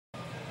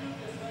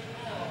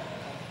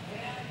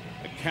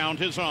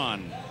count is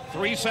on.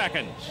 3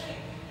 seconds.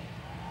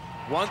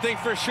 One thing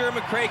for sure,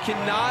 McRae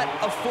cannot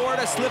afford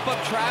a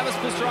slip-up. Travis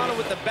Pastrana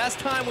with the best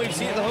time we've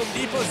seen at the Home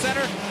Depot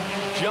Center.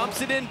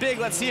 Jumps it in big.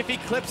 Let's see if he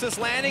clips this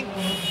landing.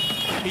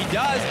 He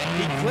does.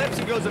 He clips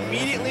and goes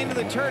immediately into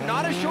the turn.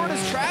 Not as short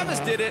as Travis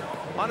did it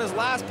on his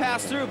last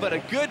pass through, but a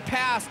good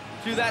pass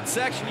through that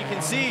section. You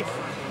can see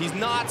he's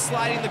not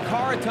sliding the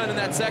car a ton in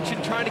that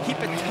section, trying to keep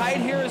it tight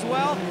here as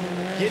well.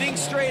 Getting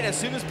straight as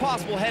soon as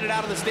possible, headed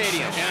out of the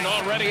stadium. And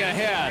already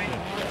ahead.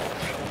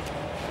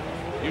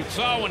 You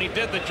saw when he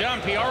did the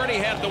jump, he already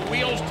had the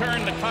wheels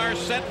turned, the car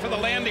set for the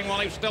landing while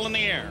he was still in the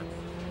air.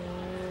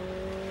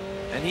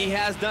 And he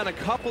has done a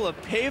couple of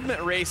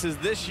pavement races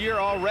this year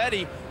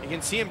already. You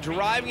can see him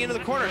driving into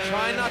the corner,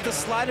 trying not to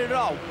slide it at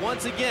all.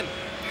 Once again,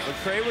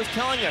 McRae was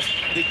telling us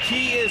the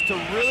key is to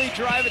really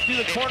drive it through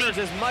the corners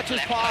as much as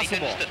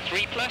possible. The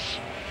 3+.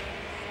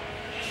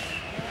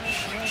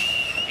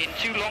 In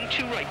too long,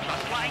 2 right,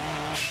 plus line.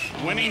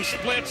 Winning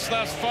splits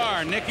thus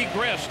far. Nicky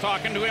Grist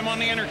talking to him on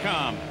the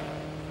intercom.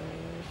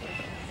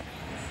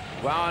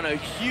 Wow, and a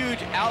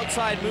huge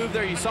outside move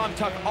there. You saw him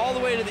tuck all the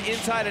way to the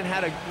inside and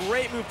had a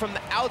great move from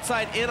the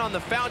outside in on the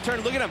fountain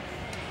turn. Look at him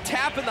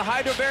tapping the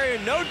hydro barrier.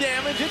 No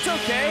damage. It's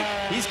okay.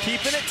 He's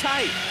keeping it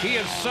tight. He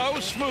is so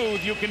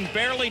smooth, you can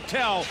barely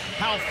tell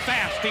how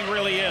fast he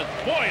really is.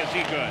 Boy, is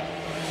he good.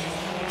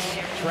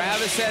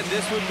 Travis said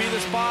this would be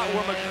the spot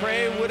where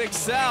McRae would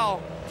excel.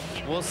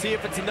 We'll see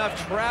if it's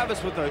enough.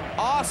 Travis with an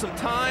awesome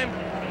time.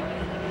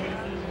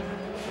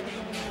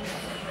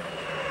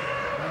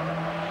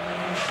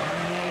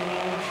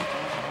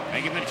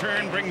 Making the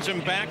turn brings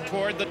him back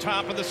toward the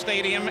top of the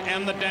stadium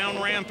and the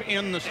down ramp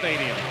in the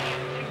stadium.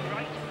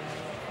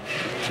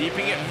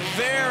 Keeping it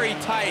very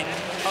tight.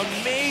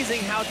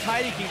 Amazing how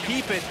tight he can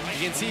keep it.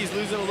 You can see he's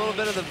losing a little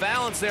bit of the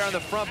balance there on the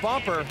front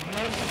bumper.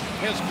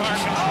 His car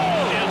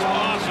control is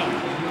awesome.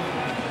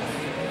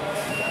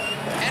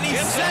 And he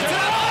sets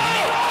it up.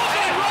 And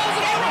he rolls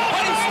it over.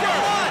 But he's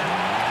still on.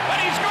 But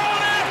he's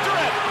going after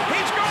it.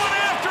 He's going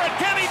after it.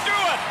 Can he do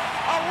it?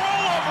 A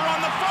rollover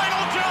on the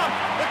final jump.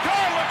 The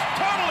car looks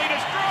totally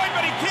destroyed,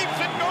 but he keeps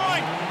it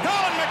going.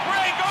 Colin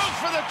McRae goes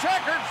for the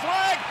checkered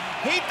flag.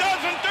 He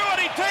doesn't do it.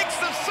 He takes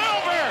the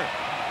silver.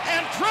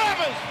 And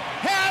Travis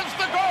has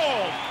the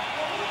gold.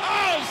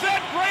 Oh, is that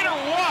great or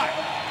what?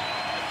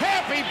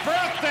 Happy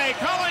birthday,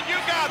 Colin.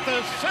 You got the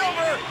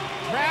silver.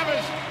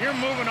 Travis, you're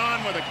moving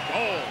on with a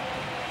gold.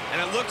 And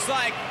it looks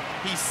like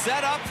he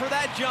set up for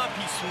that jump.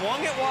 He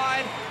swung it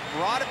wide,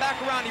 brought it back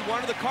around. He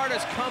wanted the car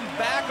to come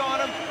back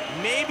on him,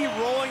 maybe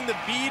rolling the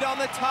bead on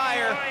the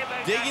tire,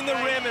 digging the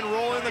rim and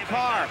rolling the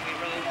car.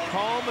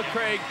 Colin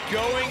McRae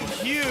going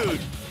huge.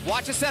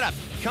 Watch the setup.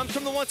 Comes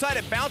from the one side,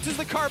 it bounces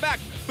the car back.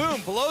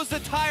 Boom, blows the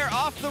tire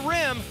off the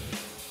rim,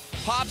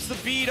 pops the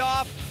bead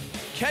off,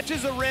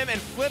 catches the rim, and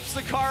flips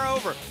the car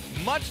over.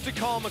 Much to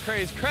Colin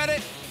McRae's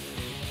credit.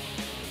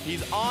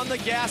 He's on the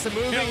gas and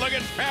moving. Yeah, look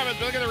at Travis,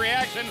 look at the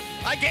reaction.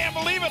 I can't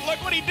believe it.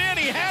 Look what he did.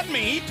 He had me.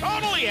 He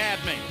totally had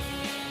me.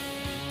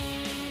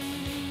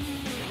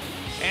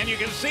 And you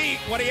can see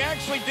what he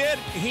actually did.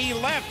 He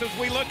left, as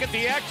we look at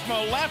the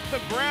Exmo, left the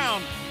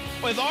ground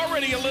with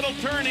already a little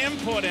turn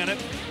input in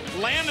it,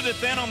 landed it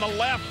then on the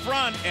left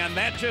front, and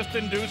that just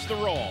induced the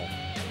roll.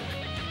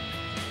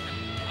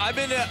 I've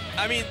been to,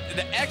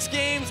 the X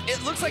Games,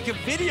 it looks like a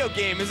video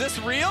game. Is this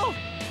real?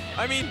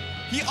 I mean,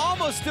 he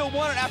almost still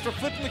won it after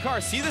flipping the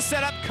car. See the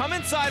setup,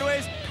 coming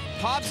sideways,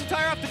 pops the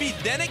tire off the bead,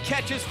 then it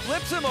catches,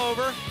 flips him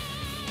over.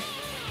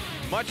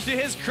 Much to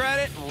his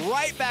credit,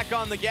 right back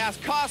on the gas.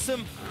 Cost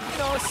him,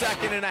 a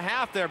second and a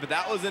half there, but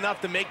that was enough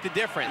to make the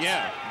difference.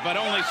 Yeah, but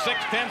only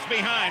 6/10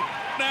 behind.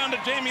 Down to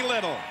Jamie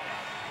Little.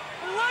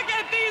 Look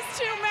at these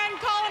two men.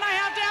 Colin, I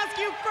have to ask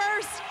you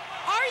first,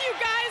 are you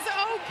guys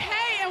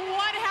okay, and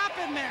what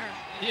happened there?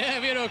 Yeah,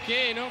 we're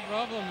okay, no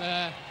problem.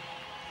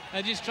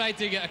 I just tried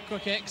to get a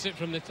quick exit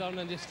from the turn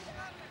and just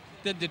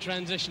did the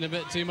transition a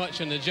bit too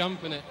much on the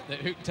jump, and it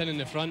hooked in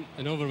the front,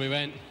 and over we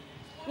went.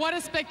 What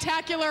a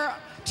spectacular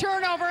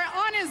turnover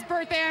on his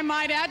birthday, I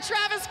might add.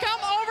 Travis, come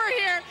over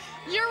here.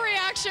 Your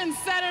reaction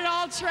said it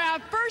all,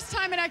 Trav. First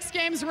time at X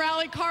Games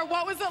rally car,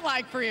 what was it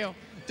like for you?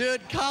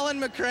 Dude, Colin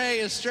McRae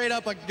is straight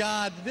up a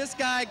god. This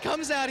guy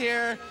comes out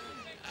here.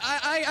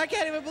 I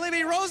can't even believe it.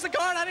 He rolls the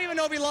car, and I don't even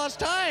know if he lost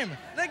time.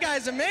 That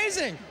guy's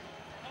amazing.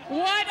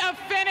 What a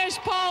finish,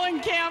 Paul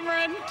and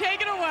Cameron.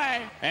 Take it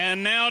away.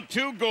 And now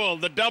 2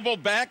 gold, the double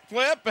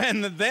backflip,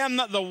 and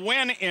then the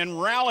win in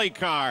rally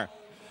car.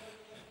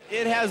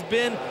 It has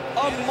been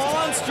a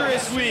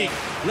monstrous week.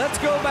 Let's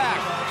go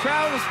back.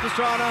 Travis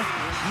Pastrana,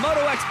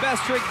 Moto X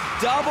best trick,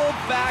 double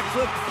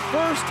backflip,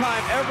 first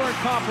time ever in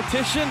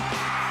competition.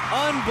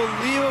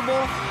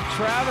 Unbelievable.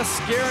 Travis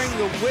scaring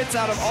the wits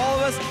out of all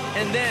of us,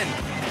 and then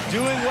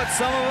doing what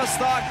some of us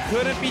thought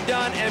couldn't be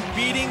done and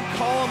beating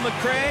Colin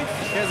McRae.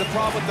 He has a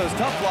problem with those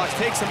tough blocks,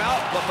 takes him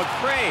out, but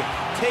McRae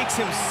takes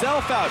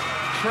himself out.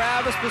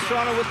 Travis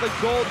Pastrana with the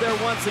gold there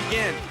once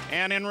again.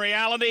 And in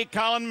reality,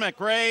 Colin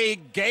McRae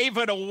gave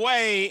it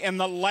away in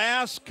the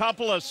last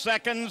couple of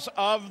seconds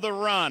of the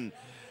run.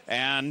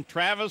 And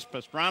Travis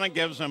Pastrana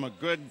gives him a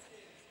good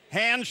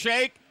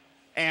handshake,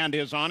 and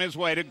is on his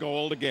way to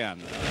gold again.